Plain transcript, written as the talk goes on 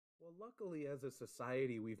luckily, as a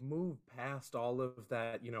society, we've moved past all of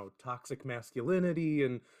that, toxic masculinity,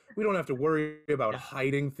 and we don't have to worry about Yeah.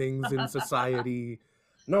 hiding things in society.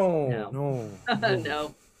 No, No. no, no.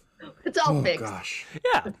 No. It's all Oh, fixed. gosh.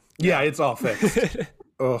 Yeah. Yeah, it's all fixed.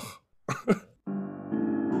 Ugh.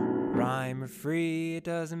 Rhyme or free, it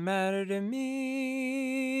doesn't matter to me.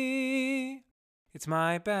 It's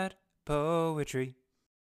my bad poetry.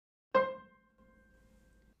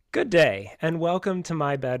 Good day, and welcome to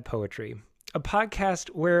My Bad Poetry, a podcast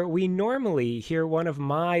where we normally hear one of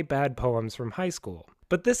my bad poems from high school.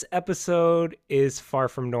 But this episode is far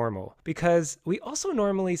from normal, because we also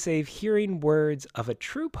normally save hearing words of a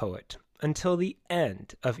true poet until the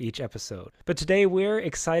end of each episode. But today we're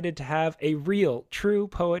excited to have a real, true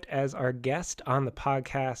poet as our guest on the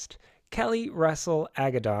podcast. Kelly Russell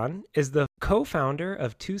Agaddon is the co-founder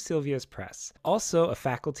of Two Sylvias Press, also a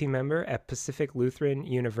faculty member at Pacific Lutheran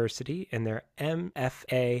University in their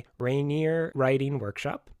MFA Rainier Writing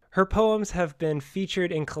Workshop. Her poems have been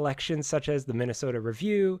featured in collections such as the Minnesota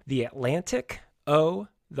Review, The Atlantic, O,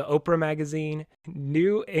 the Oprah Magazine,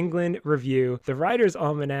 New England Review, the Writer's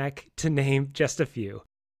Almanac, to name just a few.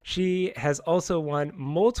 She has also won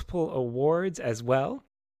multiple awards as well.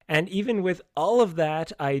 And even with all of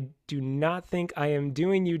that, I do not think I am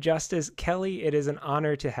doing you justice. Kelly, it is an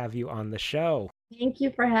honor to have you on the show. Thank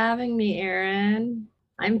you for having me, Aaron.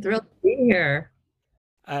 I'm thrilled to be here.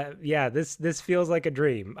 Yeah, this feels like a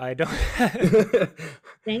dream. I don't.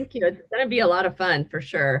 Thank you. It's going to be a lot of fun for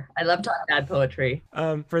sure. I love talking bad poetry.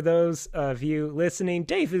 For those of you listening,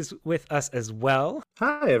 Dave is with us as well.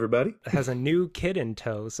 Hi, everybody. Has a new kid in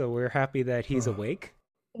tow, so we're happy that he's awake.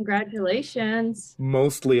 Congratulations.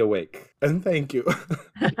 Mostly awake, and thank you.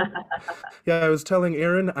 Yeah, I was telling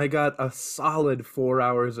Aaron I got a solid 4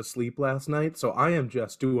 hours of sleep last night, so I am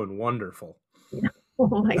just doing wonderful.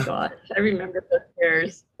 Oh my gosh, I remember those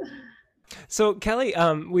years. So Kelly,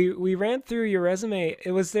 we ran through your resume.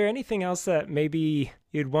 Was there anything else that maybe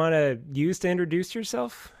you'd want to use to introduce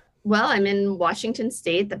yourself? Well, I'm in Washington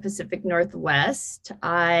State, the Pacific Northwest.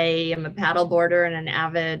 I am a paddleboarder and an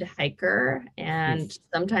avid hiker, and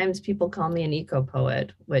sometimes people call me an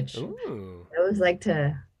eco-poet, which Ooh. I always like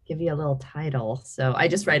to give you a little title. So I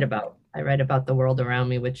just write about the world around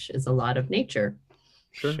me, which is a lot of nature.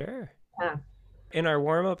 Sure. Yeah. In our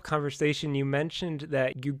warm-up conversation, you mentioned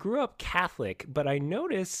that you grew up Catholic, but I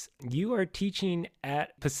notice you are teaching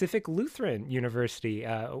at Pacific Lutheran University.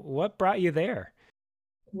 What brought you there?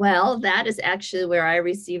 Well, that is actually where I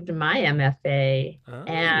received my MFA, Oh.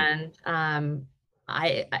 and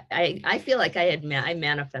I feel like I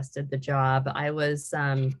manifested the job. I was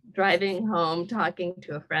driving home talking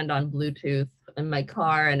to a friend on Bluetooth in my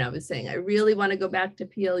car, and I was saying, I really want to go back to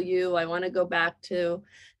PLU. I want to go back to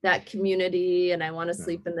that community, and I want to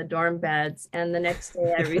sleep in the dorm beds. And the next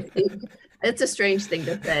day I received, it's a strange thing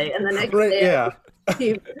to say, and the next day I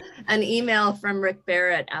received an email from Rick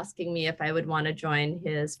Barrett asking me if I would want to join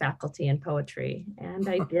his faculty in poetry. And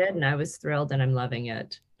I did, and I was thrilled, and I'm loving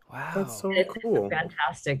it. Wow. That's so It's cool. a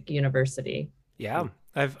fantastic university. Yeah,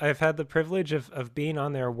 I've had the privilege of being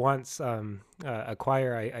on there once. A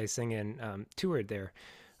choir I sing in toured there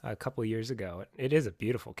a couple years ago. It is a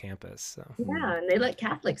beautiful campus. So. Yeah, and they let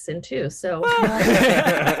Catholics in too. So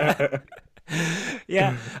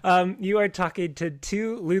yeah, you are talking to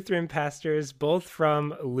two Lutheran pastors, both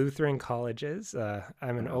from Lutheran colleges.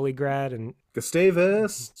 I'm an Ole grad, and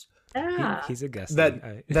Gustavus. yeah. he's a Gusty.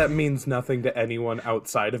 That means nothing to anyone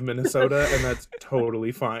outside of Minnesota, and that's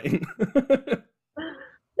totally fine.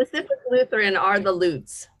 Pacific Lutheran are the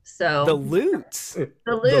Lutes. So the Lutes,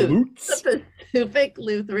 the Lutes. Lutes? The Pacific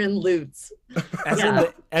Lutheran Lutes.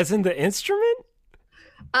 as in the instrument.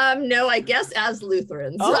 No, I guess as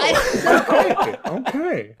Lutherans. Oh.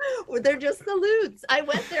 Okay. Well, they're just the Lutes. I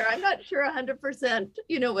went there. I'm not sure 100%,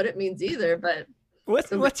 what it means either, but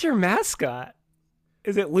What's your mascot?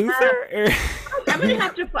 Is it Luther? I'm going to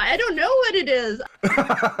have to find, I don't know what it is.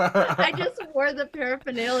 I just wore the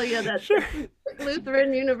paraphernalia that's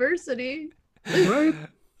Lutheran University. Right?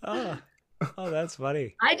 Oh, that's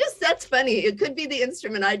funny. That's funny. It could be the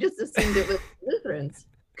instrument. I just assumed it was Lutherans.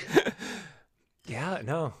 Yeah,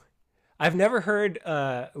 no. I've never heard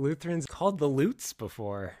Lutherans called the Lutes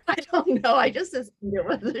before. I don't know. I just assumed it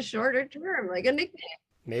was a shorter term, like a nickname.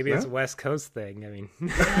 Maybe it's a West Coast thing. I mean,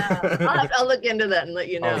 yeah, I'll look into that and let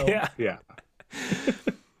you know. Oh, Yeah.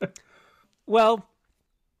 Well,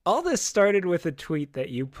 all this started with a tweet that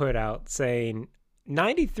you put out saying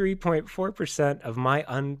 93.4% of my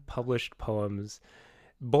unpublished poems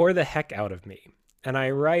bore the heck out of me, and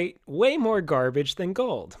I write way more garbage than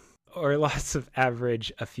gold, or lots of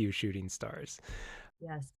average, a few shooting stars.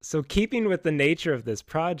 Yes. So keeping with the nature of this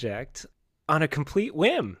project, on a complete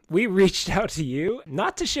whim, we reached out to you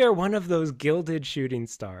not to share one of those gilded shooting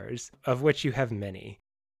stars, of which you have many,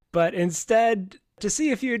 but instead to see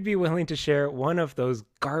if you would be willing to share one of those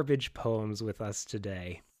garbage poems with us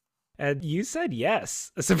today. And you said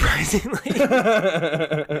yes, surprisingly.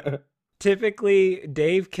 Typically,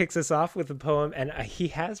 Dave kicks us off with a poem, and he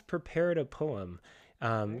has prepared a poem.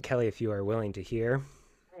 Kelly, if you are willing to hear.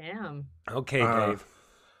 I am. Okay, Dave.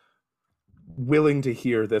 Willing to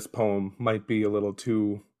hear this poem might be a little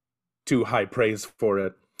too high praise for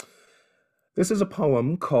it. This is a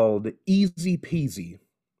poem called Easy Peasy.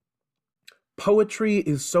 Poetry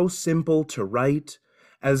is so simple to write,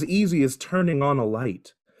 as easy as turning on a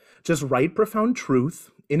light. Just write profound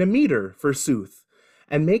truth in a meter, forsooth,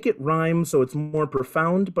 and make it rhyme so it's more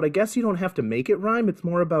profound, but I guess you don't have to make it rhyme. It's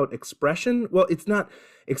more about expression. Well, it's not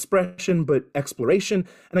expression, but exploration,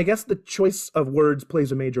 and I guess the choice of words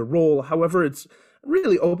plays a major role. However, it's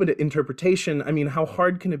really open to interpretation. I mean, how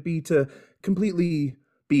hard can it be to completely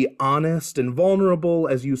be honest and vulnerable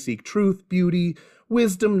as you seek truth, beauty,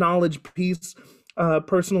 wisdom, knowledge, peace,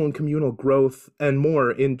 personal and communal growth, and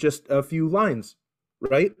more in just a few lines,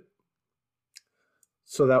 right?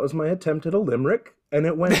 So that was my attempt at a limerick, and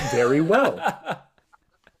it went very well.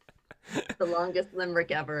 The longest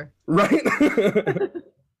limerick ever. Right?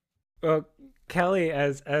 Well, Kelly,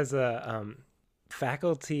 as a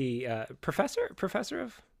faculty professor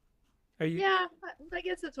of, are you? Yeah, I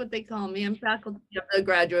guess that's what they call me. I'm faculty of the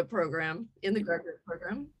graduate program, in the graduate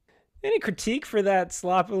program. Any critique for that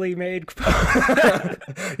sloppily made?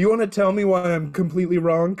 You want to tell me why I'm completely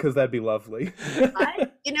wrong? Because that'd be lovely.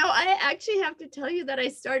 I actually have to tell you that I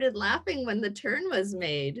started laughing when the turn was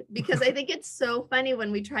made, because I think it's so funny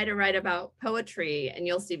when we try to write about poetry, and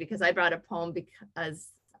you'll see, because I brought a poem because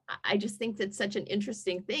I just think that's such an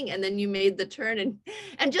interesting thing. And then you made the turn,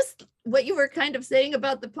 and just what you were kind of saying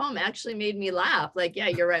about the poem actually made me laugh. Like, yeah,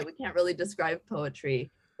 you're right. We can't really describe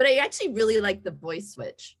poetry, but I actually really like the voice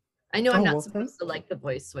switch. I know I'm not supposed to like the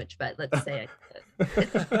voice switch, but let's say I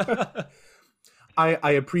did.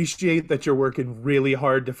 I appreciate that you're working really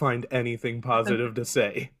hard to find anything positive to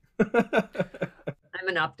say. I'm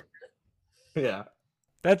an optimist. Yeah.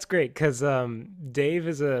 That's great, because Dave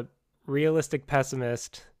is a realistic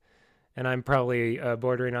pessimist, and I'm probably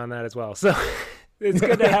bordering on that as well. So it's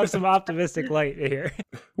good to have some optimistic light here.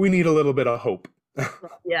 We need a little bit of hope.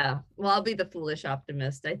 Yeah. Well, I'll be the foolish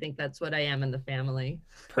optimist. I think that's what I am in the family.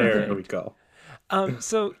 Perfect. There we go.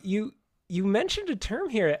 So you mentioned a term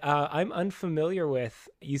here I'm unfamiliar with.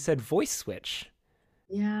 You said voice switch.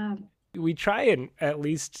 Yeah. We try and at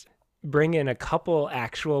least bring in a couple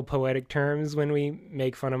actual poetic terms when we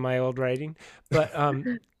make fun of my old writing. But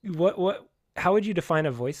how would you define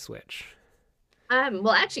a voice switch?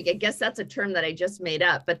 Well, actually, I guess that's a term that I just made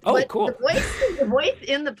up. But cool. The voice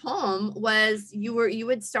in the poem was you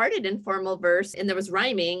had started in formal verse, and there was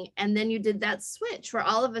rhyming, and then you did that switch where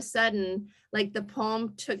all of a sudden, like, the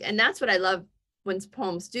poem took, and that's what I love when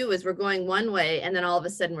poems do, is we're going one way, and then all of a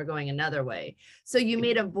sudden we're going another way. So you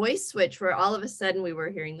made a voice switch where all of a sudden we were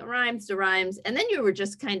hearing the rhymes, and then you were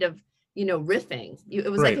just kind of, riffing. It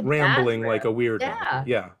was right, like a rambling like a weirdo. Yeah.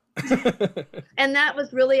 Yeah. And that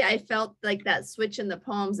was really, I felt like that switch in the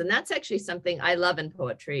poems. And that's actually something I love in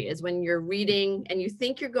poetry, is when you're reading and you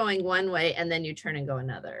think you're going one way and then you turn and go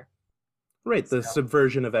another. Right. The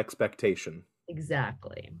subversion of expectation.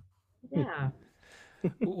 Exactly. Yeah.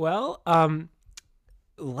 Well,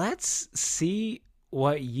 let's see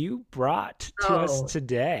what you brought to us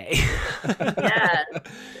today. Yes.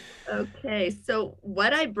 Okay. So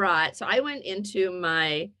what I brought, so I went into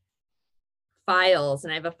my files,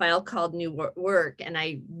 and I have a file called New Work, and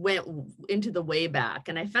I went into the way back,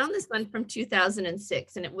 and I found this one from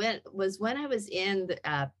 2006, and it was when I was in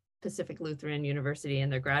the Pacific Lutheran University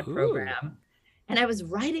in their grad program, and I was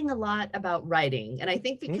writing a lot about writing. And I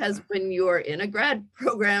think because when you're in a grad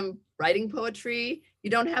program writing poetry,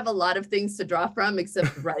 you don't have a lot of things to draw from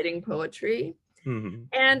except writing poetry. Mm-hmm.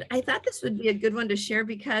 And I thought this would be a good one to share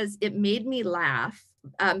because it made me laugh.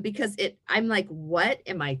 Because I'm like, what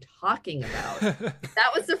am I talking about?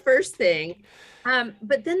 That was the first thing.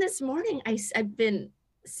 But then this morning I've been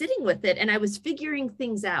sitting with it, and I was figuring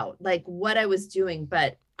things out, like what I was doing,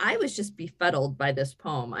 but I was just befuddled by this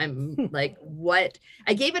poem. I'm like, what?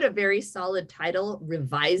 I gave it a very solid title,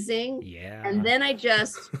 Revising. Yeah. And then I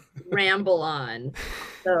just ramble on.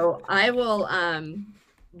 So I will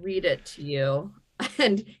read it to you,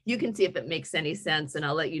 and you can see if it makes any sense, and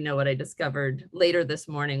I'll let you know what I discovered later this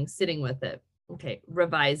morning sitting with it. Okay,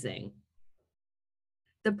 Revising.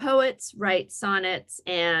 The poets write sonnets,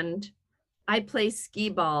 and I play skee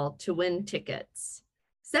ball to win tickets.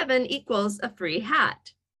 7 equals a free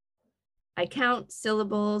hat. I count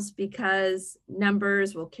syllables because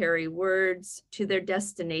numbers will carry words to their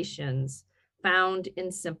destinations found in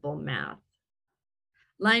simple math.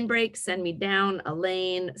 Line breaks send me down a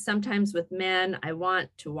lane, sometimes with men I want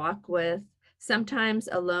to walk with, sometimes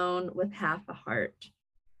alone with half a heart.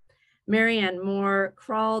 Marianne Moore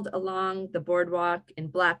crawled along the boardwalk in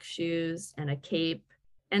black shoes and a cape,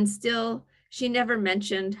 and still she never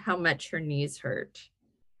mentioned how much her knees hurt.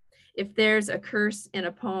 If there's a curse in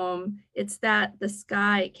a poem, it's that the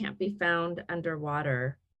sky can't be found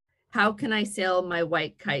underwater. How can I sail my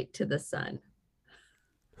white kite to the sun?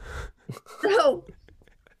 So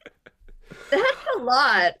that's a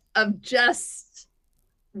lot of just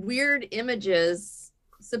weird images,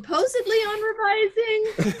 supposedly on revising.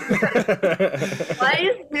 Why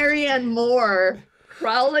is Marianne Moore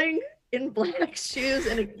crawling in black shoes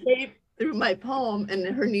and a cape through my poem and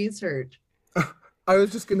her knees hurt? I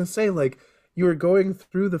was just gonna say, like, you were going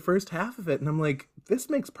through the first half of it, and I'm like,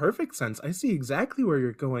 this makes perfect sense. I see exactly where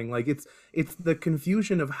you're going. Like, it's the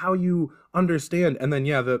confusion of how you understand. And then,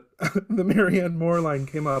 yeah, the the Marianne Moore line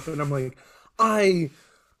came up, and I'm like, I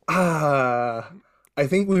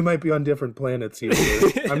think we might be on different planets here.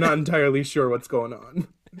 I'm not entirely sure what's going on.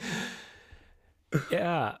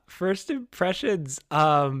 Yeah, first impressions.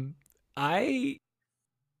 I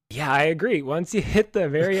agree. Once you hit the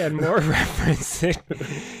Marianne Moore reference,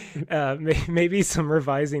 maybe some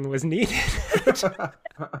revising was needed.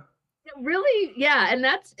 Really, yeah, and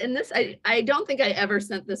this I don't think I ever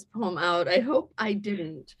sent this poem out. I hope I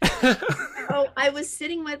didn't. So I was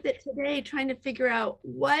sitting with it today trying to figure out,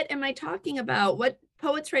 what am I talking about? What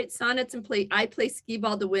poets write sonnets and I play skee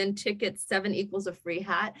ball to win tickets, 7 equals a free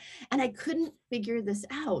hat, and I couldn't figure this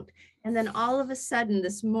out. And then all of a sudden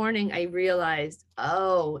this morning I realized,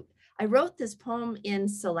 oh, I wrote this poem in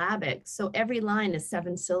syllabic, so every line is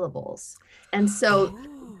 7 syllables. And so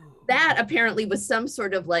that apparently was some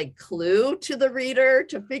sort of like clue to the reader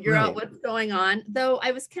to figure out what's going on, though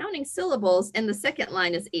I was counting syllables and the second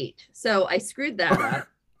line is 8. So I screwed that up.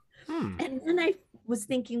 And then I was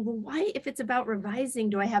thinking, well, why, if it's about revising,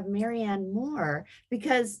 do I have Marianne Moore?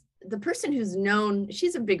 Because the person who's known,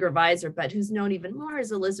 she's a big reviser, but who's known even more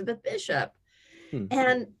is Elizabeth Bishop.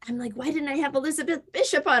 And I'm like, why didn't I have Elizabeth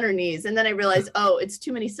Bishop on her knees? And then I realized, oh, it's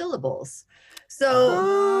too many syllables. So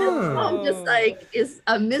this poem just like is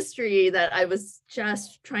a mystery that I was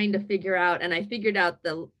just trying to figure out. And I figured out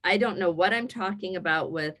I don't know what I'm talking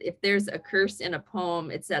about with, if there's a curse in a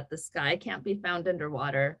poem, it's that the sky can't be found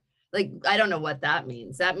underwater. Like, I don't know what that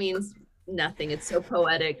means. That means nothing. It's so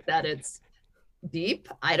poetic that it's deep.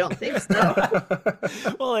 I don't think so.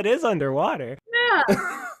 Well, it is underwater. Yeah.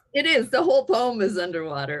 It is. The whole poem is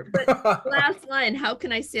underwater. But last line, how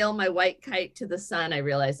can I sail my white kite to the sun? I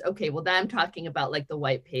realized, okay, well, that I'm talking about like the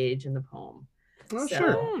white page in the poem. Oh, so,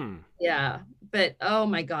 sure. Yeah. But oh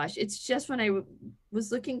my gosh, it's just when I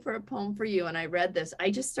was looking for a poem for you and I read this,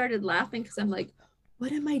 I just started laughing because I'm like,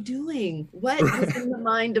 what am I doing? What was in the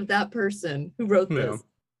mind of that person who wrote this?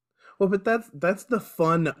 Well, but that's the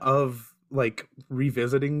fun of like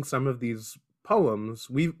revisiting some of these poems.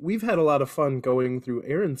 We've had a lot of fun going through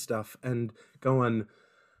Erin's stuff and going,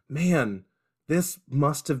 man, this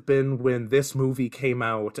must have been when this movie came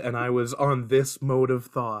out and I was on this mode of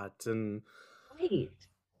thought. And right,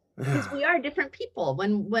 because we are different people.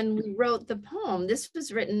 When we wrote the poem, this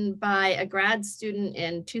was written by a grad student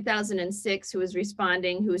in 2006 who was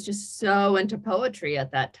responding, who was just so into poetry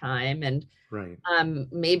at that time. And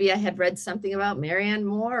maybe I had read something about Marianne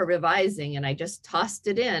Moore revising and I just tossed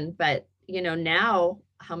it in. But you know, now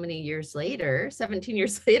how many years later, 17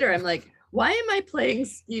 years later, I'm like, why am I playing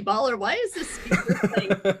skee ball, or why is this speaker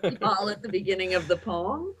playing skee ball at the beginning of the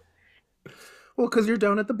poem? Well, because you're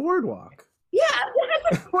down at the boardwalk. Yeah,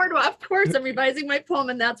 at the boardwalk. Of course, I'm revising my poem,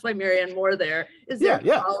 and that's why Marianne Moore there is there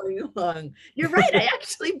following along. You're right. I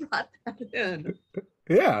actually brought that in.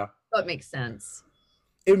 Yeah. So it makes sense.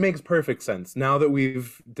 It makes perfect sense. Now that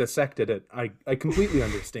we've dissected it, I completely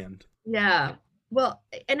understand. Yeah. Well,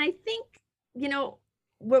 and I think, you know,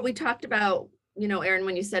 what we talked about, you know, Erin,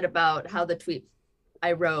 when you said about how the tweet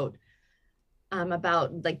I wrote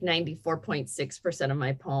about like 94.6% of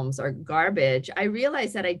my poems are garbage, I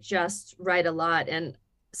realized that I just write a lot. And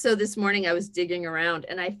so this morning I was digging around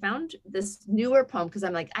and I found this newer poem because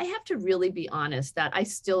I'm like, I have to really be honest that I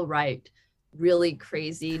still write really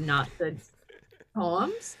crazy, not good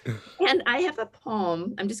poems. And I have a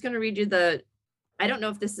poem. I'm just going to read you I don't know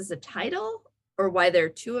if this is a title or why there are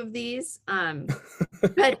 2 of these,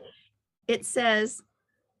 but it says,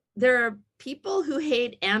 there are people who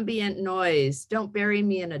hate ambient noise. Don't bury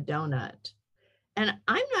me in a donut. And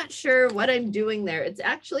I'm not sure what I'm doing there. It's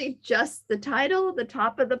actually just the title, the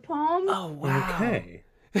top of the poem. Oh, wow. Okay.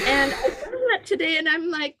 And I found that today, and I'm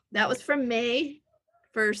like, that was from May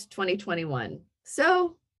 1st, 2021.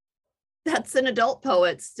 So that's an adult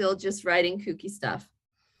poet still just writing kooky stuff.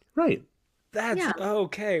 Right. That's Yeah.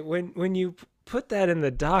 okay. When you put that in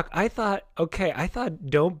the doc, I thought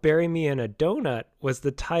 "Don't Bury Me in a Donut" was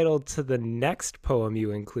the title to the next poem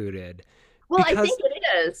you included. Well, I Because- think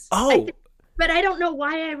it is. Oh, But I don't know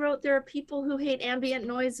why I wrote there are people who hate ambient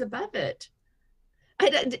noise above it.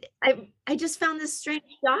 I just found this strange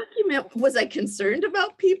document. Was I concerned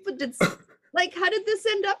about people? How did this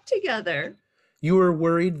end up together? You were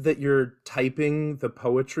worried that your typing the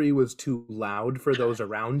poetry was too loud for those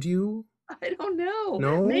around you? I don't know.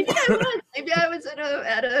 No? Maybe I was. Maybe I was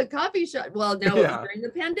at a coffee shop. Well, no, Yeah. during the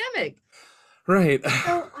pandemic. Right.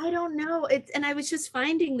 So I don't know. And I was just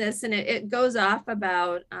finding this, and it goes off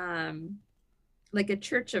about like a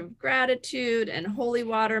church of gratitude and holy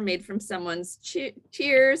water made from someone's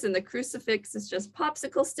tears, and the crucifix is just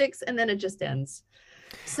popsicle sticks, and then it just ends.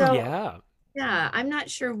 So yeah, I'm not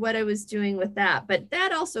sure what I was doing with that, but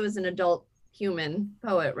that also is an adult human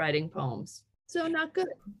poet writing poems. So not good.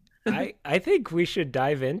 I think we should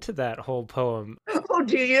dive into that whole poem. Oh,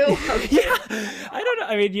 do you? Okay. Yeah, I don't know.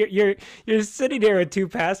 I mean, you're sitting here with two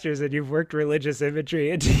pastors, and you've worked religious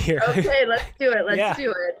imagery into your. Okay, let's do it. Let's Yeah.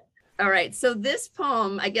 do it. All right. So this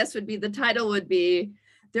poem, I guess, the title would be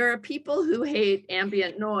 "There Are People Who Hate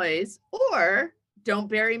Ambient Noise," or "Don't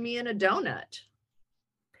Bury Me in a Donut."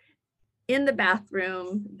 In the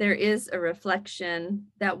bathroom, there is a reflection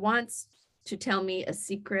that wants to tell me a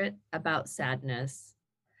secret about sadness.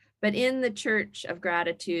 But in the church of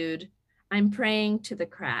gratitude, I'm praying to the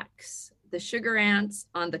cracks, the sugar ants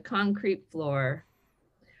on the concrete floor.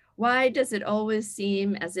 Why does it always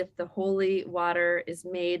seem as if the holy water is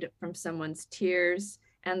made from someone's tears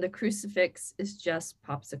and the crucifix is just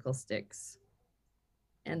popsicle sticks?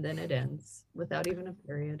 And then it ends without even a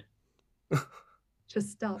period.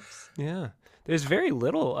 Just stops. Yeah, there's very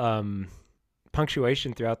little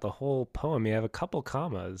punctuation throughout the whole poem. You have a couple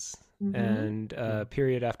commas and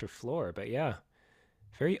period after floor, but yeah,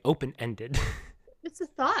 very open-ended. It's a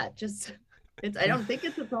thought. I don't think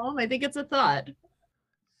it's a poem. I think it's a thought.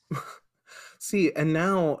 See, and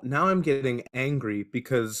now I'm getting angry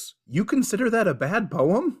because you consider that a bad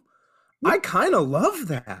poem? I kind of love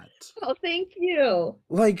that. Oh, thank you.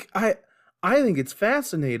 Like I think it's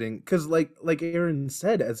fascinating because like Aaron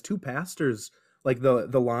said, as two pastors, like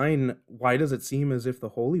the line, "Why does it seem as if the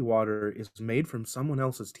holy water is made from someone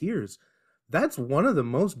else's tears?" That's one of the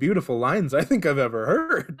most beautiful lines I think I've ever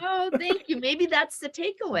heard. Oh, thank you. Maybe that's the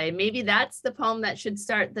takeaway. Maybe that's the poem that should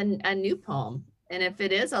start a new poem. And if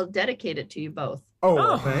it is, I'll dedicate it to you both.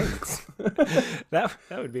 Oh, thanks. That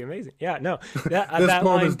would be amazing. Yeah, no. This that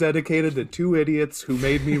poem line... is dedicated to two idiots who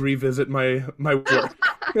made me revisit my work.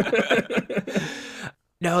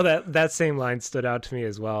 No, that same line stood out to me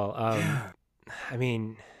as well. I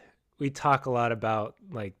mean, we talk a lot about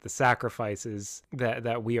like the sacrifices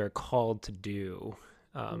that we are called to do.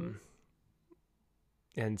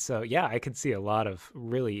 And so, yeah, I could see a lot of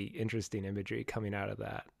really interesting imagery coming out of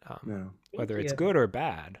that, whether it's good or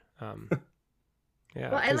bad. Yeah.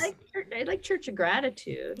 Well, I like Church of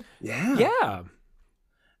Gratitude. Yeah. Yeah.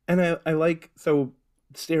 And I like, so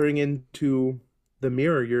staring into the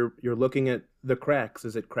mirror, you're looking at the cracks.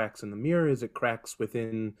 Is it cracks in the mirror? Is it cracks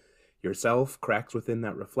within yourself, cracks within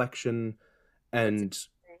that reflection? And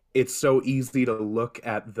it's so easy to look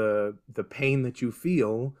at the pain that you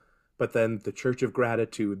feel, but then the Church of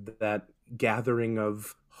Gratitude, that gathering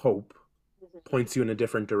of hope, points you in a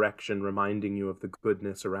different direction, reminding you of the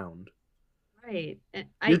goodness around. Right. And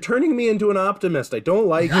You're turning me into an optimist. I don't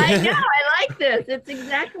like it. I know. I like this. It's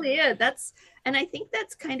exactly it. And I think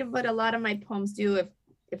that's kind of what a lot of my poems do.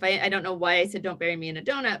 If I don't know why I said "Don't Bury Me in a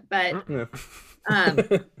Donut," but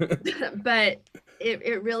but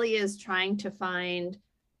it really is trying to find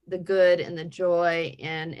the good and the joy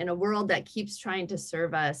in a world that keeps trying to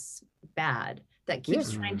serve us bad, that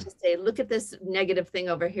keeps trying to say, look at this negative thing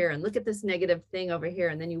over here and look at this negative thing over here.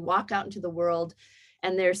 And then you walk out into the world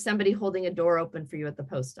and there's somebody holding a door open for you at the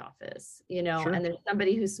post office, and there's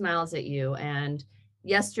somebody who smiles at you. And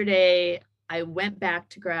yesterday I went back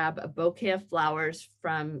to grab a bouquet of flowers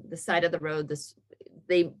from the side of the road.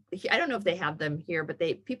 I don't know if they have them here, but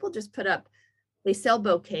people just they sell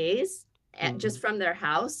bouquets just from their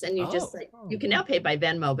house. And you you can now pay by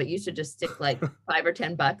Venmo, but you should just stick like $5 or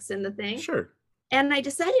 $10 in the thing. Sure. And I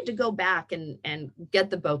decided to go back and get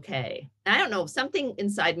the bouquet. And I don't know, something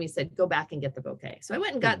inside me said, go back and get the bouquet. So I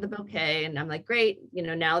went and got the bouquet and I'm like, great,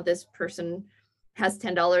 now this person has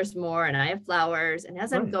 $10 more, and I have flowers. And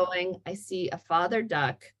as I'm Right. going, I see a father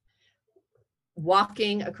duck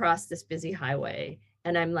walking across this busy highway.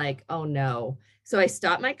 And I'm like, oh no. So I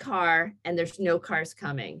stop my car and there's no cars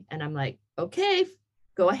coming. And I'm like, okay,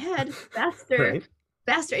 go ahead, faster, Right.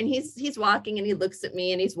 faster. And he's walking and he looks at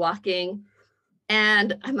me and he's walking.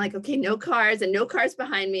 And I'm like, okay, no cars and no cars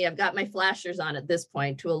behind me. I've got my flashers on at this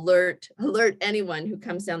point to alert anyone who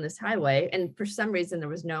comes down this highway. And for some reason, there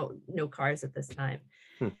was no cars at this time.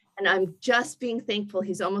 Hmm. And I'm just being thankful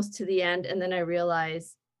he's almost to the end. And then I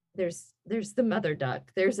realize there's the mother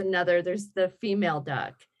duck. There's the female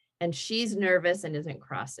duck, and she's nervous and isn't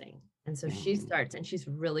crossing. And so she starts, and she's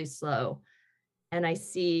really slow. And I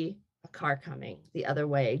see a car coming the other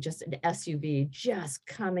way, just an SUV just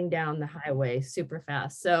coming down the highway super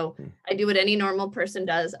fast. So I do what any normal person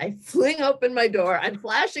does. I fling open my door. I'm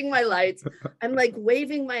flashing my lights. I'm like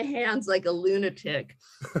waving my hands like a lunatic.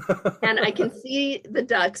 And I can see the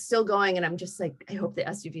duck still going. And I'm just like, I hope the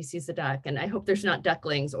SUV sees the duck. And I hope there's not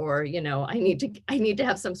ducklings, or, I need to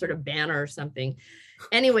have some sort of banner or something.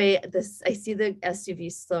 Anyway, I see the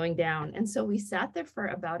SUV slowing down. And so we sat there for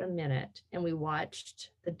about a minute and we watched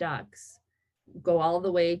the ducks go all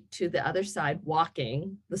the way to the other side,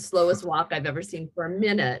 walking, the slowest walk I've ever seen, for a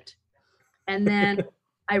minute. And then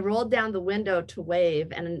I rolled down the window to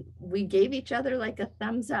wave, and we gave each other like a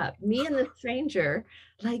thumbs up. Me and the stranger,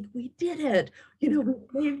 like, we did it. We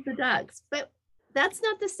waved the ducks. But that's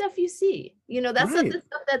not the stuff you see. That's not Right. the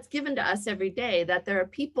stuff that's given to us every day, that there are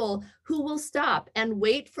people who will stop and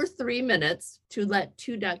wait for 3 minutes to let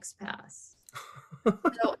 2 ducks pass.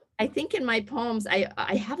 So I think in my poems, I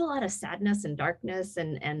have a lot of sadness and darkness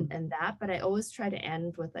and that, but I always try to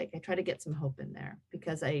end with, like, I try to get some hope in there,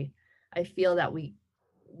 because I feel that we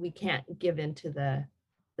can't give into the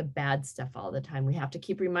bad stuff all the time. We have to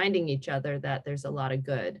keep reminding each other that there's a lot of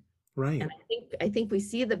good. Right. And I think we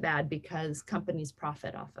see the bad because companies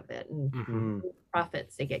profit off of it, and Mm.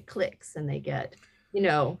 profits, they get clicks, and they get,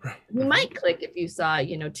 Right. you might click if you saw,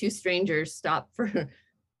 2 strangers stop for,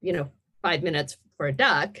 5 minutes for a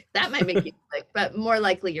duck. That might make you click, but more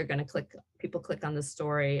likely you're going to people click on the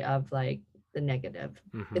story of, like, the negative.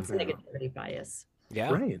 It's Yeah. negativity bias.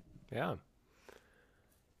 Yeah. Right. Yeah.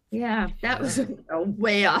 Yeah, that was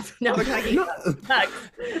way off. Now we're talking about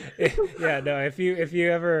ducks. Yeah, no, if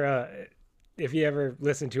you ever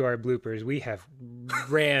listen to our bloopers, we have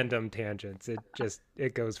random tangents.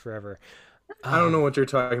 It goes forever. I don't know what you're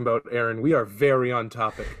talking about, Aaron. We are very on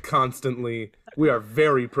topic constantly. We are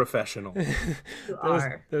very professional. You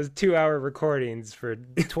are. Those 2-hour recordings for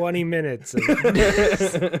 20 minutes.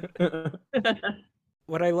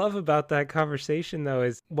 What I love about that conversation, though,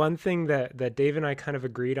 is one thing that Dave and I kind of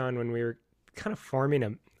agreed on when we were kind of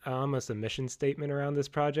forming almost a mission statement around this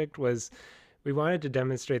project, was we wanted to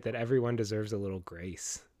demonstrate that everyone deserves a little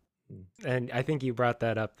grace. And I think you brought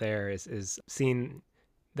that up there, is seeing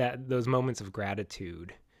those moments of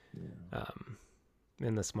gratitude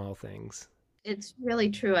in the small things. It's really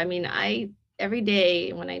true. I mean, every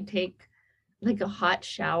day when I take, like, a hot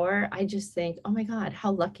shower, I just think, oh my God,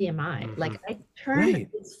 how lucky am I? Like, I turn Right.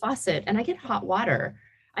 this faucet and I get hot water.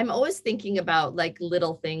 I'm always thinking about, like,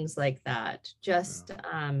 little things like that. Just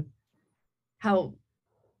how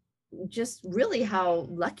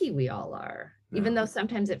lucky we all are, even though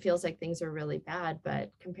sometimes it feels like things are really bad,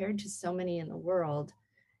 but compared to so many in the world,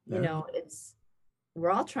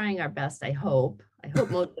 we're all trying our best. I hope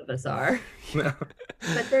most of us are.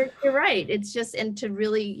 But you're right. It's just, and to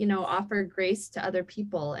really, offer grace to other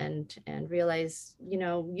people and realize, you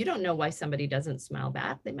don't know why somebody doesn't smile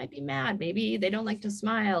back. They might be mad. Maybe they don't like to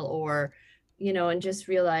smile, or, and just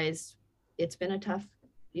realize it's been a tough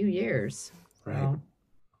few years. Right. So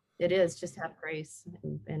it is, just have grace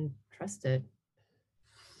and trust it.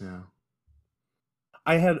 Yeah.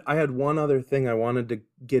 I had one other thing I wanted to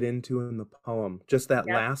get into in the poem. Just that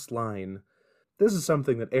last line. This is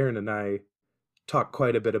something that Aaron and I talk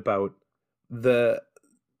quite a bit about. The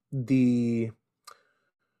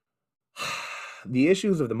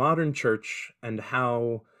issues of the modern church, and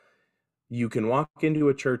how you can walk into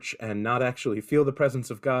a church and not actually feel the presence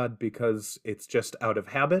of God because it's just out of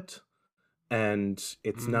habit and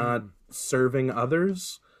it's not serving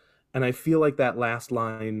others. And I feel like that last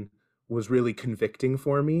line was really convicting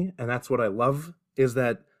for me. And that's what I love, is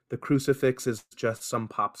that the crucifix is just some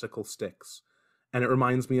popsicle sticks. And it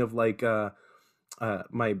reminds me of, like, one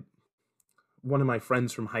of my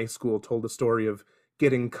friends from high school told a story of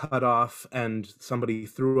getting cut off and somebody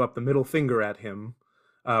threw up the middle finger at him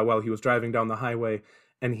while he was driving down the highway,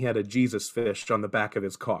 and he had a Jesus fish on the back of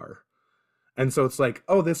his car. And so it's like,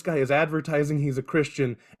 oh, this guy is advertising he's a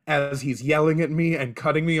Christian as he's yelling at me and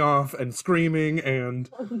cutting me off and screaming. And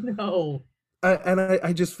Oh, no.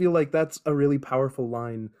 I just feel like that's a really powerful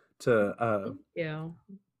line Thank you.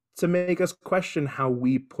 to make us question how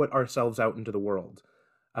we put ourselves out into the world.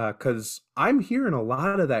 Because I'm hearing a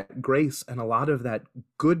lot of that grace and a lot of that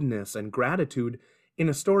goodness and gratitude in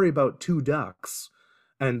a story about two ducks.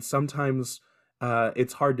 And sometimes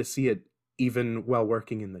it's hard to see it even while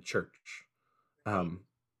working in the church. And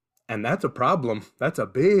that's a problem. That's a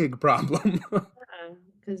big problem.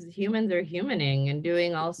 Because humans are humaning and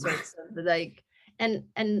doing all sorts of like, and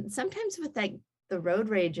sometimes with like the road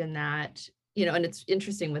rage and that, you know, and it's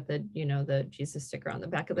interesting with the, you know, the Jesus sticker on the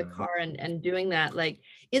back of the car and doing that, like,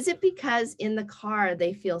 is it because in the car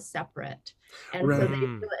they feel separate? And so they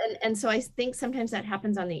feel, and so I think sometimes that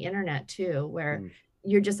happens on the internet too, where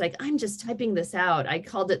you're just like, I'm just typing this out. I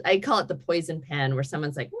call it the poison pen, where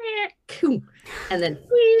someone's like, and then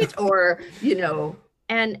tweet, or, you know,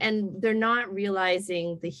 and they're not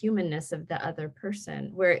realizing the humanness of the other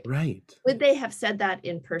person. Where would they have said that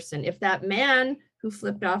in person? If that man who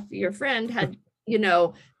flipped off your friend had, you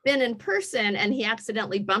know, been in person and he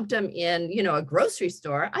accidentally bumped him in, you know, a grocery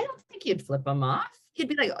store, I don't think he'd flip him off. He'd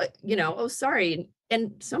be like, you know, oh, sorry.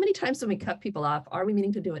 And so many times when we cut people off, are we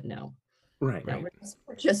meaning to do it? No. Right. No,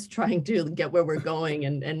 we're just trying to get where we're going.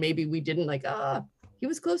 And maybe we didn't like, he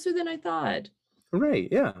was closer than I thought. Right.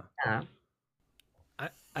 Yeah. Yeah.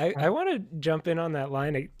 I want to jump in on that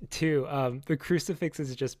line too. The crucifix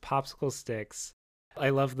is just popsicle sticks. I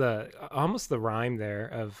love almost the rhyme there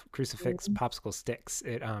of crucifix, popsicle sticks.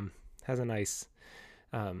 It has a nice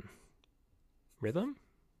rhythm.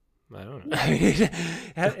 I don't know.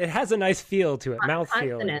 It has a nice feel to it, mouth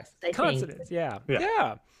feel. Consonants, yeah.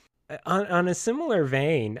 On a similar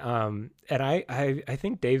vein, and I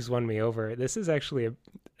think Dave's won me over. This is actually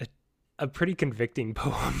a pretty convicting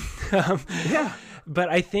poem. Yeah. But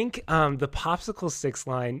I think the popsicle sticks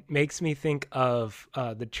line makes me think of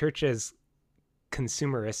the church as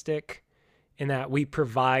consumeristic, in that we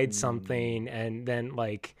provide something, and then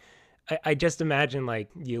like I just imagine like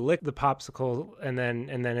you lick the popsicle and then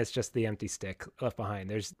it's just the empty stick left behind.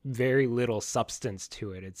 There's very little substance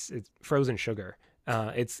to it. It's frozen sugar.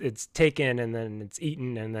 It's taken and then it's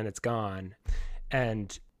eaten and then it's gone.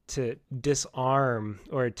 And to disarm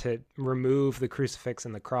or to remove the crucifix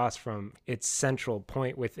and the cross from its central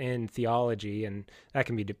point within theology, and that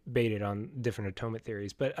can be debated on different atonement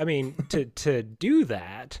theories, but I mean to do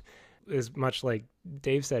that is much like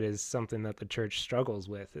Dave said, is something that the church struggles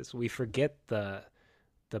with. Is we forget the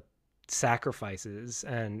sacrifices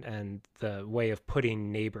and the way of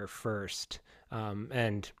putting neighbor first,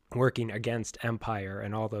 and working against empire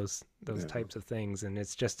and all those types of things. And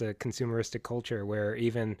it's just a consumeristic culture where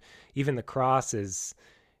even the cross is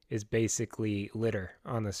basically litter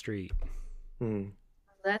on the street.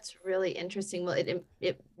 That's really interesting. Well,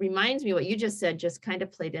 it reminds me what you just said just kind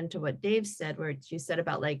of played into what Dave said, where you said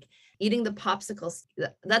about like eating the popsicles.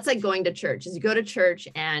 That's like going to church. Is you go to church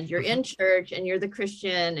and you're in church and you're the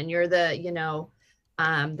Christian and you're the, you know,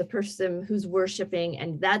 the person who's worshiping,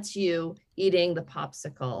 and that's you eating the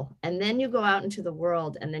popsicle. And then you go out into the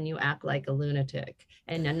world and then you act like a lunatic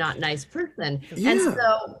and a not nice person. Yeah. And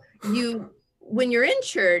so when you're in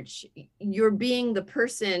church, you're being the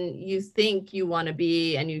person you think you want to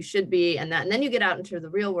be and you should be, and then you get out into the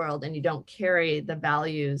real world and you don't carry the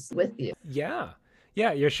values with you. Yeah.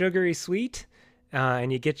 You're sugary sweet,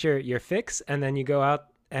 and you get your fix, and then you go out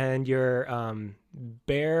and you're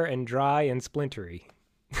bare and dry and splintery.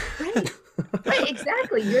 Right,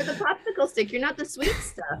 exactly. You're the popsicle stick. You're not the sweet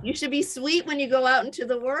stuff. You should be sweet when you go out into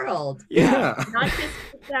the world. Yeah. Not just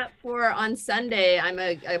that for on Sunday, I'm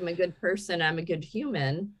a good person, I'm a good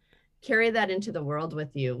human. Carry that into the world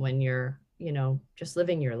with you when you're, you know, just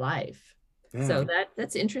living your life. Yeah. So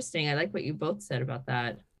that's interesting. I like what you both said about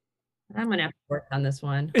that. I'm gonna have to work on this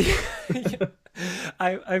one.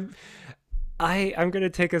 I'm going to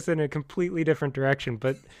take us in a completely different direction,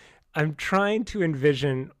 but I'm trying to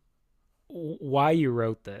envision why you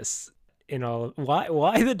wrote this.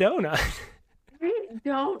 Why the donut? I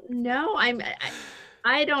don't know.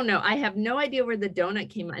 I don't know. I have no idea where the donut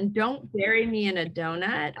came on. And don't bury me in a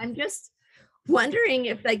donut. I'm just wondering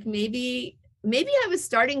if like maybe I was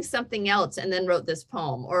starting something else and then wrote this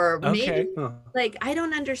poem, or maybe like, I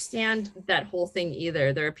don't understand that whole thing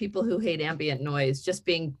either. There are people who hate ambient noise just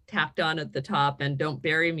being tacked on at the top, and don't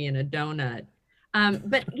bury me in a donut.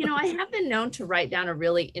 But, you know, I have been known to write down a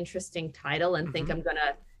really interesting title and think I'm going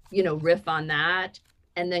to, you know, riff on that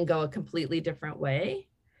and then go a completely different way.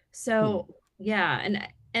 So, yeah. And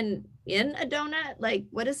and in a donut? Like,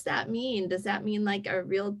 what does that mean? Does that mean like a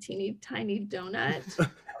real teeny tiny donut? That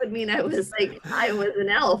would mean I was an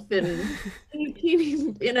elf and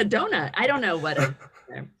teeny in a donut. I don't know what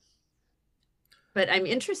but I'm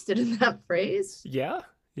interested in that phrase. Yeah.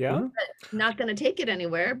 But not going to take it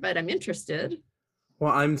anywhere, but I'm interested.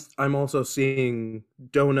 Well, I'm also seeing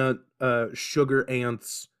donut, sugar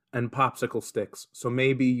ants, and popsicle sticks. So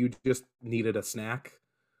maybe you just needed a snack,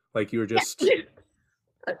 like you were just.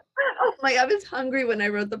 Oh my! I was hungry when I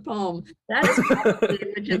wrote the poem. That is probably,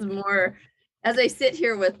 which is more. As I sit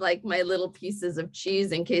here with like my little pieces of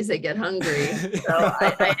cheese in case I get hungry. So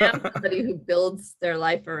I am somebody who builds their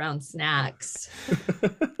life around snacks.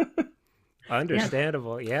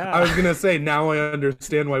 Understandable. Yeah. I was going to say, now I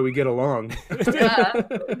understand why we get along. Yeah,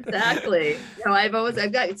 exactly. I've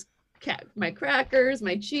got my crackers,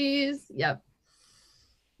 my cheese. Yep.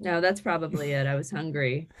 No, that's probably it. I was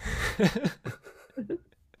hungry.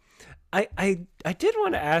 I did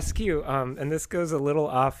want to ask you, and this goes a little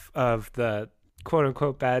off of the quote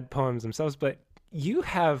unquote bad poems themselves, but you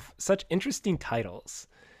have such interesting titles.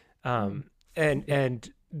 And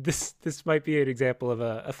this might be an example of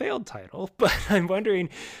a failed title, but I'm wondering,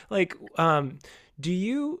 like, do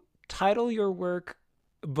you title your work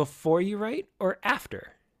before you write or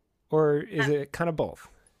after? Or is it kind of both?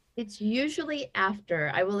 It's usually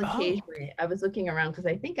after. I will occasionally, I was looking around because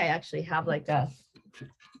I think I actually have like a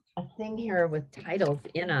thing here with titles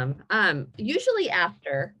in them. Usually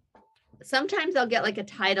after. Sometimes I'll get like a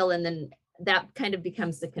title and then that kind of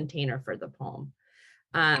becomes the container for the poem.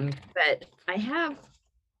 But I have,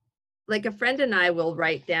 like, a friend and I will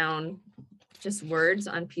write down just words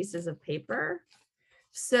on pieces of paper.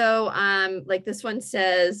 So like this one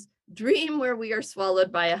says, dream where we are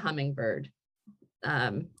swallowed by a hummingbird.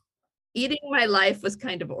 Eating my life was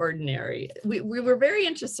kind of ordinary. We were very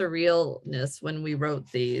into surrealness when we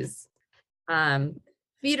wrote these.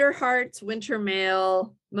 Feeder hearts, winter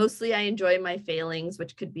mail. Mostly I enjoy my failings,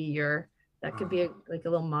 which could be that could be like a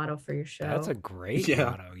little motto for your show. That's a great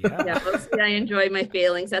motto. Yeah. Yeah, mostly I enjoy my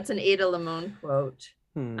failings. That's an Ada Limon quote.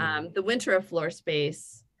 The winter of floor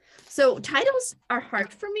space. So titles are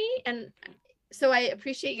hard for me. And so I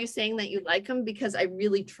appreciate you saying that you like them because I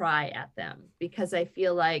really try at them because I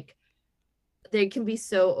feel like they can be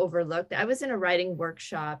so overlooked. I was in a writing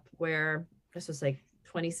workshop where this was like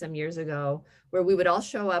 20 some years ago, where we would all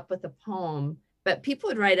show up with a poem, but people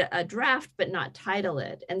would write a draft, but not title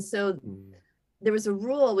it. And so there was a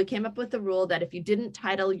rule, we came up with a rule that if you didn't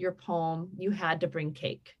title your poem, you had to bring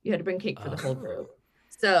cake. You had to bring cake for the whole group.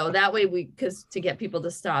 So that way because to get people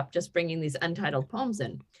to stop just bringing these untitled poems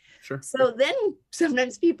in. Sure. So then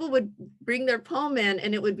sometimes people would bring their poem in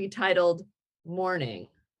and it would be titled Morning.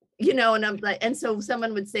 And I'm like, and so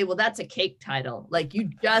someone would say, well, that's a cake title. Like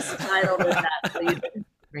you just titled it that, so you didn't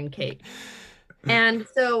bring cake. And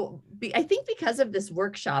so I think because of this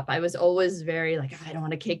workshop, I was always very like, I don't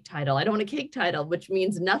want a cake title. I don't want a cake title, which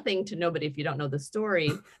means nothing to nobody if you don't know the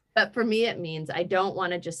story. But for me, it means I don't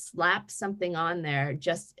want to just slap something on there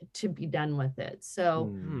just to be done with it.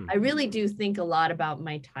 So I really do think a lot about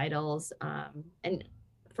my titles. And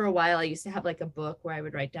for a while, I used to have like a book where I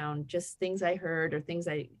would write down just things I heard or things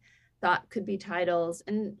I thought could be titles.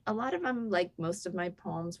 And a lot of them, like most of my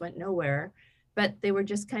poems, went nowhere, but they were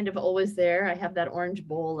just kind of always there. I have that orange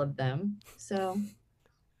bowl of them. So,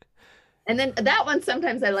 and then that one,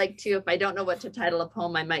 sometimes I like to, if I don't know what to title a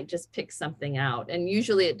poem, I might just pick something out. And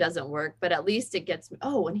usually it doesn't work, but at least it gets me.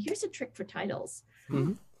 Oh, and here's a trick for titles.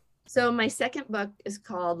 So my second book is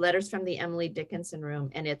called Letters from the Emily Dickinson Room,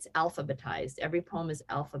 and it's alphabetized. Every poem is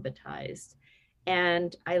alphabetized.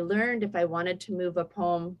 And I learned if I wanted to move a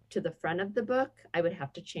poem to the front of the book, I would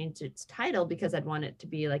have to change its title because I'd want it to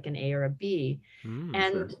be like an A or a B.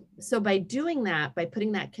 And so by doing that, by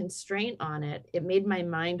putting that constraint on it, it made my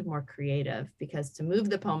mind more creative because to move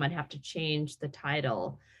the poem, I'd have to change the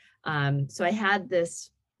title. So I had this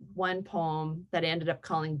one poem that I ended up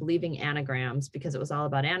calling Believing Anagrams because it was all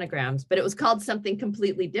about anagrams, but it was called something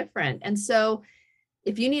completely different. And so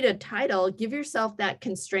if you need a title, give yourself that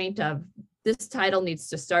constraint of this title needs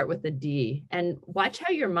to start with a D, and watch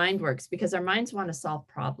how your mind works because our minds want to solve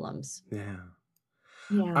problems.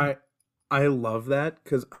 Yeah. I love that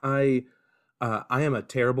because I am a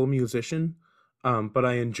terrible musician, but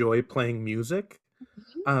I enjoy playing music.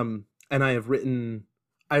 And I've written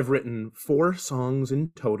 4 songs in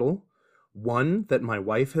total, 1 that my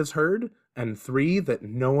wife has heard, and 3 that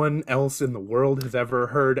no one else in the world has ever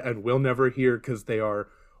heard and will never hear because they are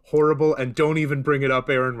horrible. And don't even bring it up,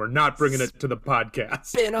 Aaron. We're not bringing it to the podcast.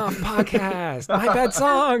 Spin-off podcast. My Bad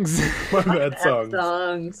Songs. My Bad Songs.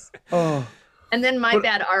 Songs. Oh, And then my But-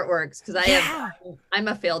 bad artworks, because I'm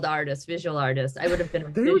a failed artist, visual artist. I would have been a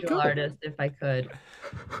There we visual go. artist if I could,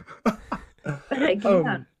 but I Um,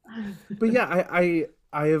 can't. but yeah,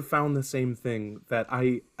 I have found the same thing, that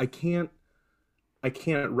I can't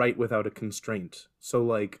write without a constraint. So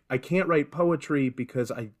like I can't write poetry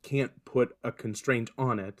because I can't put a constraint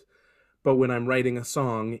on it. But when I'm writing a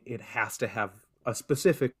song, it has to have a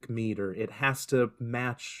specific meter. It has to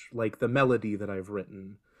match like the melody that I've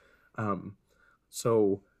written.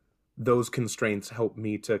 So those constraints help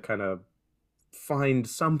me to kind of find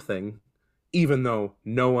something, even though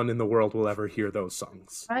no one in the world will ever hear those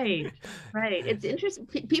songs. Right, right. It's interesting.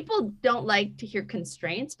 People don't like to hear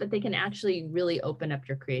constraints, but they can actually really open up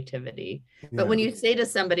your creativity. But when Yeah. you say to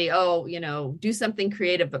somebody, oh, do something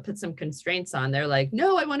creative, but put some constraints on, they're like,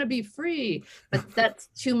 no, I want to be free. But that's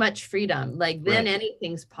too much freedom. Like then Right.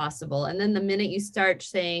 anything's possible. And then the minute you start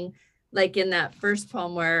saying, like in that first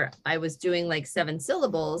poem where I was doing like 7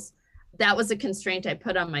 syllables, that was a constraint I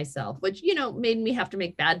put on myself, which, made me have to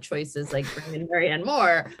make bad choices like bring in Marianne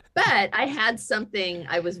Moore. But I had something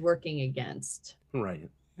I was working against. Right.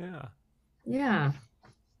 Yeah. Yeah.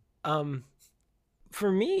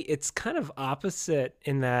 For me, it's kind of opposite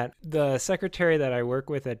in that the secretary that I work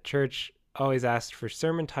with at church always asked for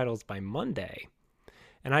sermon titles by Monday.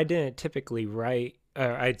 And I didn't typically write,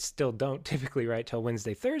 or I still don't typically write till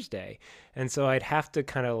Wednesday, Thursday. And so I'd have to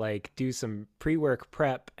kind of like do some pre-work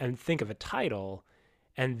prep and think of a title.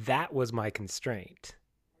 And that was my constraint.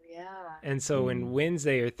 Yeah. And so in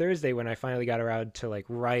Wednesday or Thursday, when I finally got around to like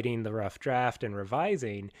writing the rough draft and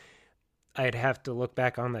revising, I'd have to look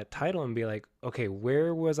back on that title and be like, okay,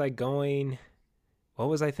 where was I going? What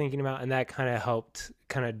was I thinking about? And that kind of helped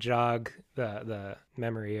kind of jog the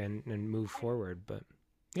memory and move forward. But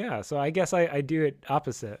yeah, so I guess I do it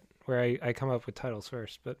opposite, where I come up with titles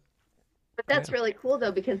first. But that's yeah. really cool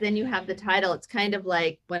though, because then you have the title. It's kind of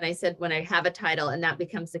like when I said, when I have a title and that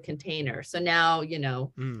becomes the container. So now,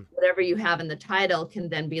 whatever you have in the title can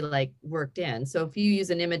then be like worked in. So if you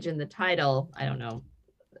use an image in the title, I don't know,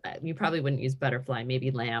 you probably wouldn't use butterfly, maybe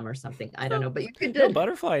lamb or something. I don't know, but you could do No,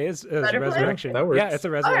 butterfly is Butterfly? resurrection. That works. Yeah, it's a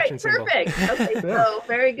resurrection symbol. Perfect. Okay, Yeah. so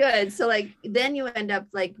very good. So like then you end up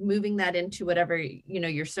like moving that into whatever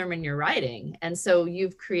your sermon you're writing, and so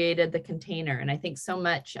you've created the container. And I think so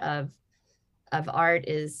much of art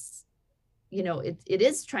is, it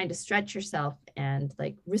is trying to stretch yourself and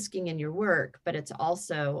like risking in your work, but it's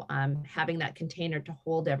also having that container to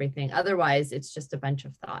hold everything. Otherwise, it's just a bunch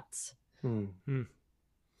of thoughts.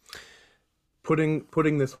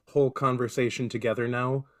 Putting this whole conversation together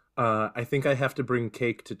now, I think I have to bring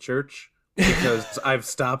cake to church because I've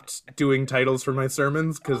stopped doing titles for my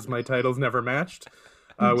sermons because my titles never matched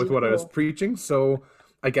with what I was preaching. So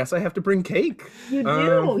I guess I have to bring cake. You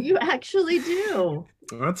do. You actually do.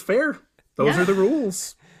 That's fair. Those are the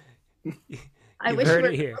rules. I You wish you heard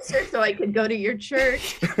were it here. closer so I could go to your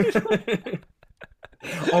church.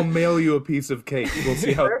 I'll mail you a piece of cake. We'll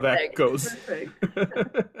see how that Perfect, goes.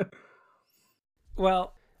 perfect.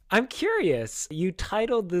 Well, I'm curious. You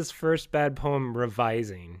titled this first bad poem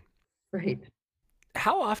Revising. Right.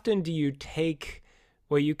 How often do you take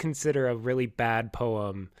what you consider a really bad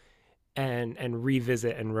poem and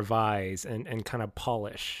revisit and revise and kind of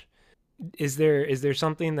polish? Is there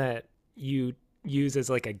something that you use as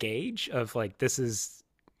like a gauge of like, this is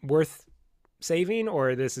worth saving,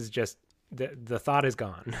 or this is just the thought is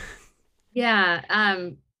gone? Yeah.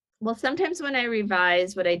 Well, sometimes when I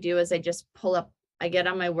revise, what I do is I get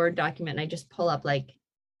on my Word document and I just pull up like,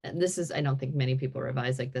 and this is, I don't think many people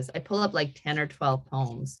revise like this. I pull up like 10 or 12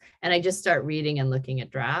 poems and I just start reading and looking at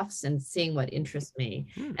drafts and seeing what interests me.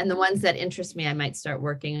 And the ones that interest me, I might start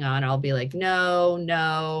working on. I'll be like, no.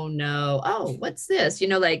 Oh, what's this?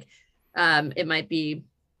 It might be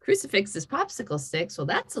crucifix is popsicle sticks. Well,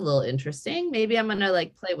 that's a little interesting. Maybe I'm going to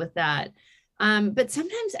like play with that. But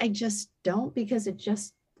sometimes I just don't, because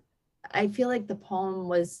I feel like the poem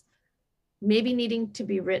was maybe needing to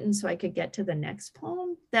be written so I could get to the next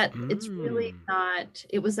poem. That it's really not,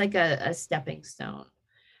 it was like a stepping stone.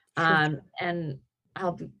 And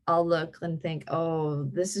I'll look and think, oh,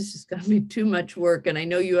 this is just going to be too much work. And I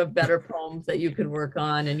know you have better poems that you could work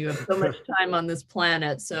on, and you have so much time on this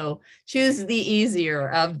planet. So choose the easier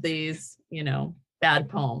of these, bad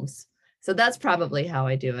poems. So that's probably how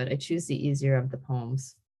I do it. I choose the easier of the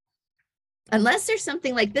poems. Unless there's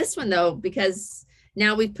something like this one though, because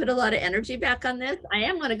now we've put a lot of energy back on this. I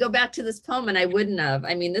am going to go back to this poem, and I wouldn't have.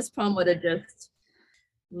 I mean, this poem would have just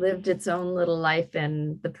lived its own little life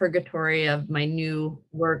in the purgatory of my new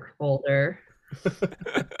work folder.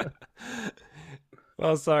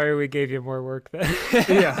 Well, sorry we gave you more work then.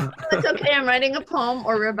 Yeah. It's okay. I'm writing a poem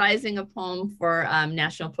or revising a poem for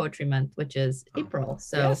National Poetry Month, which is April.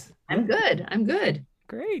 So Yes. I'm good. I'm good.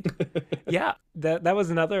 Great. Yeah, that was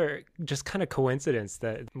another just kind of coincidence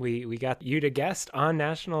that we got you to guest on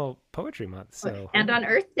National Poetry Month. So And on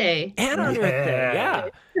Earth Day. and on Earth Day. Yeah.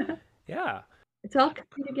 Yeah. It's all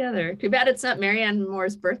coming together. Too bad it's not Marianne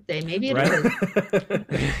Moore's birthday. Maybe it Right.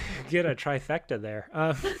 is. Get a trifecta there.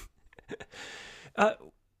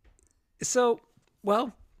 So,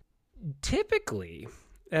 well, typically,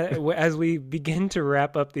 as we begin to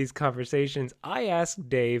wrap up these conversations, I ask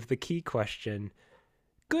Dave the key question,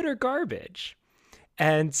 good or garbage?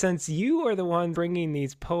 And since you are the one bringing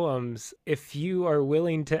these poems, if you are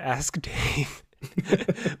willing to ask Dave,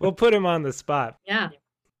 we'll put him on the spot. Yeah.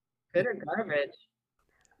 Good or garbage?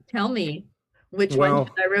 Tell me, which Well- one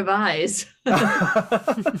should I revise?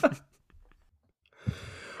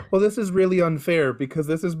 Well, this is really unfair because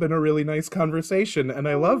this has been a really nice conversation and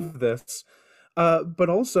I love this. But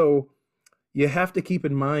also, you have to keep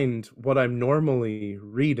in mind what I'm normally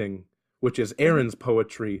reading, which is Aaron's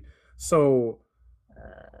poetry. So,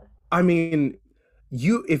 I mean,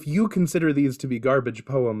 if you consider these to be garbage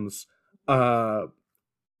poems,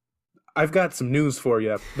 I've got some news for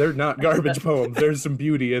you. They're not garbage poems. There's some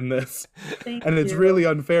beauty in this. Thank And it's you. really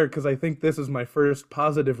unfair because I think this is my first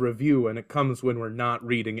positive review and it comes when we're not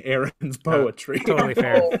reading Aaron's poetry. Totally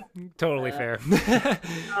fair. Totally fair.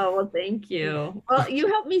 Oh, well, thank you. Well, you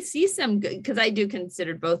helped me see some good, because I do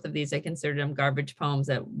consider both of these, I considered them garbage poems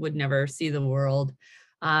that would never see the world.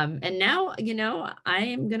 And now, I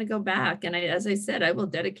am going to go back. And as I said, I will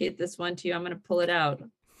dedicate this one to you. I'm going to pull it out.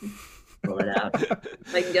 Pull it out.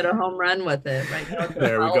 If I can get a home run with it. Right now, it's a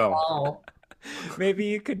There we foul go. ball. Maybe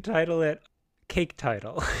you could title it Cake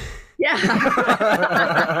Title.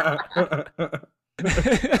 Yeah.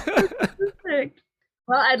 Perfect.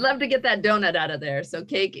 Well, I'd love to get that donut out of there. So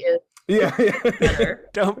cake is Yeah. better.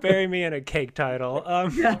 Don't bury me in a cake title.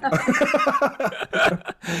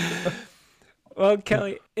 Well,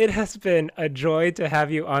 Kelly, it has been a joy to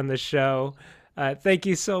have you on the show. Thank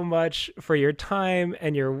you so much for your time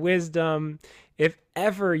and your wisdom. If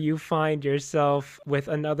ever you find yourself with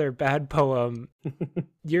another bad poem,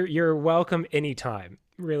 you're welcome anytime.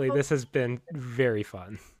 Really, this has been very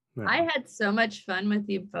fun. I had so much fun with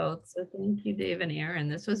you both. So thank you, Dave and Aaron.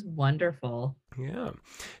 This was wonderful. Yeah.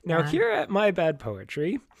 Now, Yeah. here at My Bad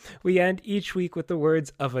Poetry, we end each week with the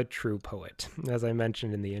words of a true poet, as I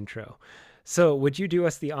mentioned in the intro. So would you do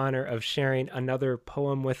us the honor of sharing another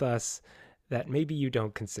poem with us that maybe you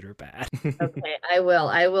don't consider bad? Okay, I will.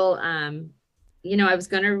 I was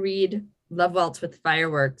going to read Love Waltz with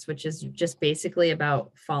Fireworks, which is just basically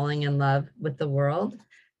about falling in love with the world.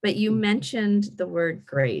 But you mentioned the word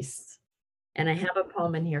grace. And I have a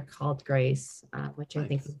poem in here called Grace, which I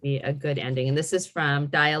think Nice. would be a good ending. And this is from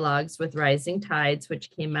Dialogues with Rising Tides, which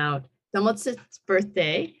came out, it's almost its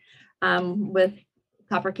birthday, with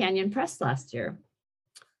Copper Canyon Press last year.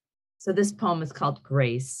 So this poem is called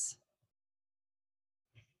Grace.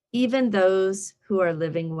 Even those who are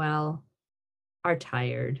living well are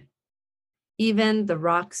tired. Even the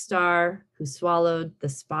rock star who swallowed the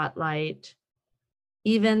spotlight,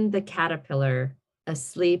 even the caterpillar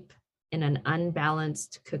asleep in an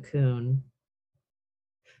unbalanced cocoon.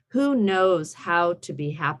 Who knows how to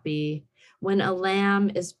be happy when a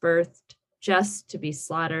lamb is birthed just to be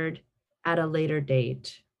slaughtered at a later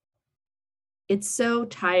date? It's so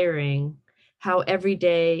tiring how every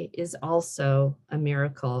day is also a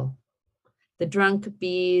miracle. The drunk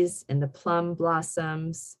bees and the plum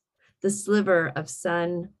blossoms, the sliver of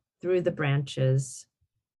sun through the branches.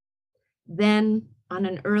 Then, on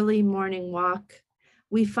an early morning walk,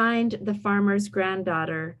 we find the farmer's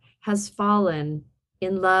granddaughter has fallen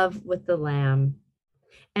in love with the lamb,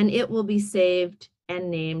 and it will be saved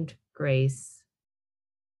and named Grace.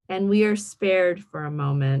 And we are spared for a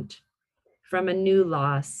moment from a new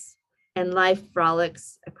loss, and life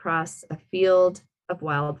frolics across a field of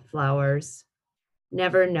wildflowers,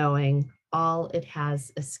 never knowing all it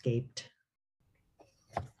has escaped.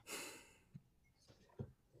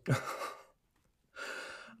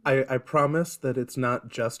 I promise that it's not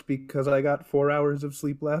just because I got 4 hours of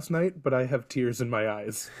sleep last night, but I have tears in my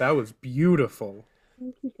eyes. That was beautiful.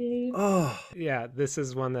 Thank you, Dave. Oh, Yeah, this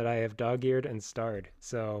is one that I have dog-eared and starred.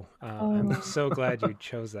 So I'm so glad you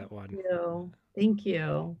chose that one. Thank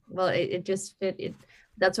you. Well, it just fit.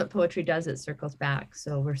 That's what poetry does. It circles back.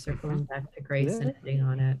 So we're circling back to Grace and ending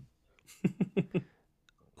on it.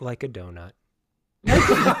 Like a donut.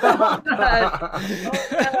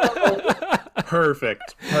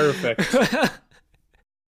 perfect. Perfect.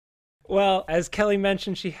 Well, as Kelly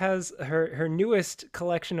mentioned, she has her newest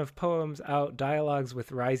collection of poems out, Dialogues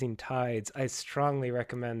with Rising Tides. I strongly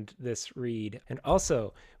recommend this read. And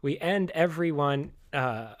also, we end every one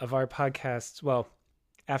of our podcasts, well,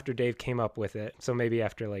 after Dave came up with it, so maybe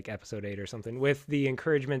after like episode 8 or something, with the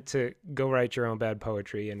encouragement to go write your own bad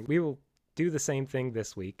poetry. And we will do the same thing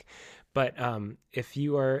this week. But if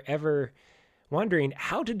you are ever wondering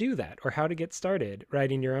how to do that or how to get started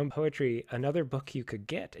writing your own poetry, another book you could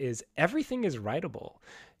get is Everything is Writable,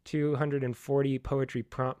 240 poetry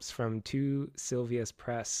prompts from 2 Silvius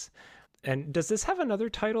Press. And does this have another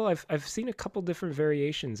title? I've seen a couple different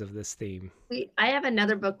variations of this theme. I have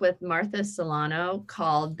another book with Martha Solano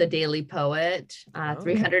called The Daily Poet,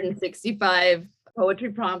 365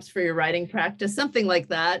 poetry prompts for your writing practice, something like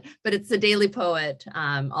that. But it's The Daily Poet,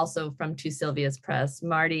 also from 2 Silvius Press.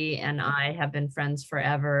 Marty and I have been friends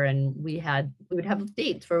forever, and we would have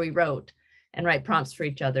dates where we wrote and write prompts for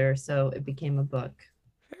each other. So it became a book.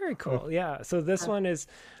 Very cool. Yeah. So this one is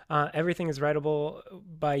Everything is Writable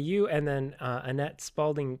by you, and then Annette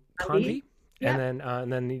Spalding Convey. Yep.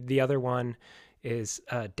 And then the other one is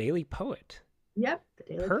Daily Poet. Yep. The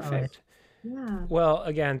Daily Perfect. Poet. Yeah. Well,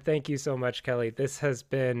 again, thank you so much, Kelly. This has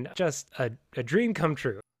been just a dream come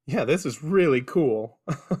true. Yeah, this is really cool.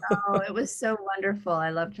 Oh, it was so wonderful. I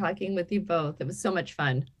love talking with you both. It was so much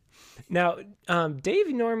fun. Now, Dave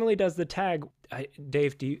normally does the tag.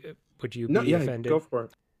 Dave, would you be offended? Go for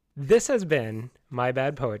it. This has been My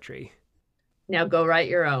Bad Poetry. Now go write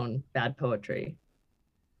your own bad poetry.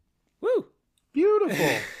 Woo! Beautiful.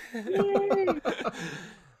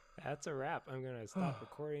 That's a wrap. I'm going to stop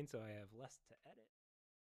recording so I have less to edit.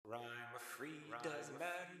 Rhyme free doesn't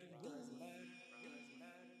matter.